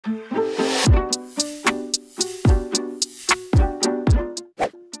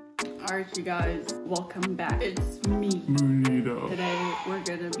Alright you guys, welcome back. It's me, Moonita. Today we're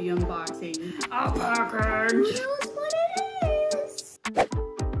gonna be unboxing a package. Who knows what it is?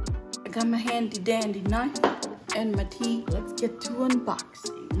 I got my handy dandy knife and my tea. Let's get to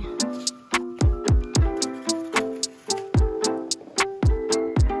unboxing.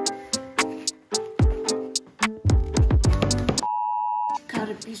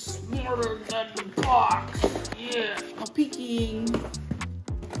 Gotta be smarter than the box. Yeah. No peeking.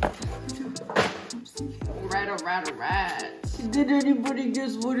 Alright. Did anybody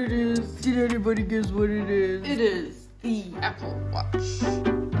guess what it is? It is the Apple Watch.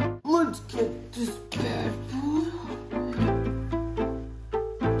 Let's get this bad boy.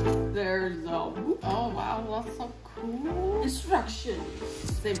 There's a, oh wow, that's so cool. Instructions.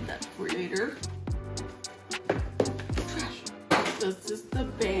 Save that for later. This is the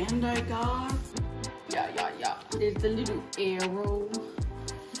band I got. Yeah. There's the little arrow.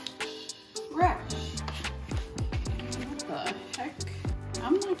 Trash. What the heck?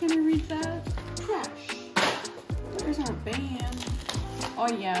 I'm not gonna read that. Trash. There's our band. Oh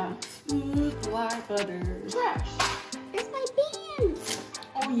yeah. Smooth like butter. Trash. It's my band.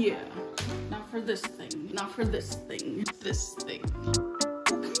 Oh yeah. Not for this thing. Not for this thing. This thing.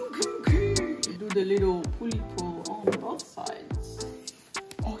 Okay. Do the little pulley pull on both sides.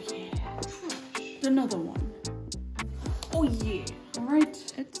 Oh yeah. Trash. Another one. Oh yeah. Alright.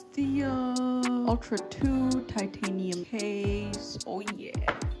 It's the Ultra 2 titanium case. Oh yeah.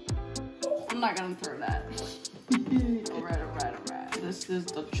 I'm not gonna throw that. Alright. This is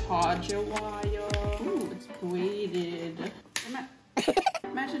the charger wire. Ooh, it's weighted.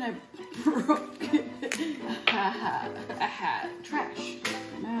 Imagine I broke a hat. Trash.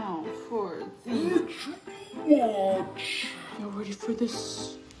 Now for the watch. You ready for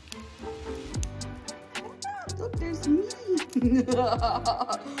this? Look, there's me. Ooh,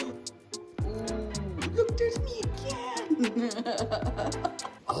 look, there's me again.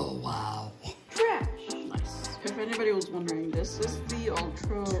 Oh wow. Trash. Nice. If anybody was wondering, this is the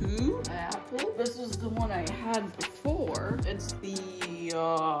Ultra 2 Apple. This is the one I had before. It's the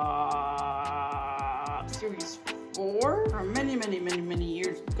Series 4 from many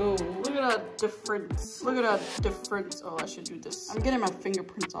years ago. Look at that difference. Oh, I should do this. I'm getting my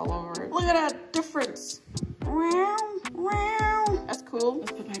fingerprints all over it. Look at that difference. That's cool.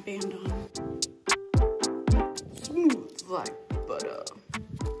 Let's put my band on. Smooth like butter.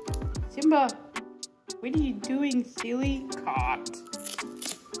 Simba, what are you doing, silly? Caught.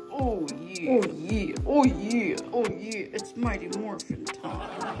 Oh yeah. It's Mighty Morphin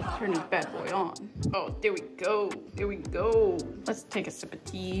time. Turn this bad boy on. Oh, there we go. Let's take a sip of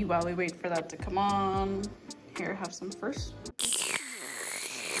tea while we wait for that to come on. Here, have some first.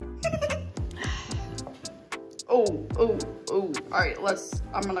 Oh. Alright,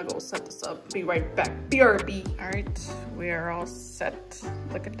 I'm gonna go set this up. Be right back. BRB. Alright, we are all set.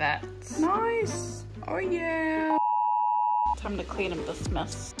 Look at that. Nice. Oh yeah. Time to clean up this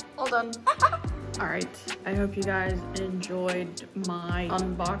mess. All done. Alright, I hope you guys enjoyed my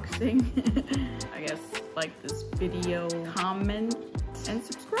unboxing. I guess like this video, comment, and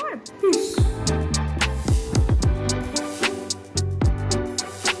subscribe. Peace.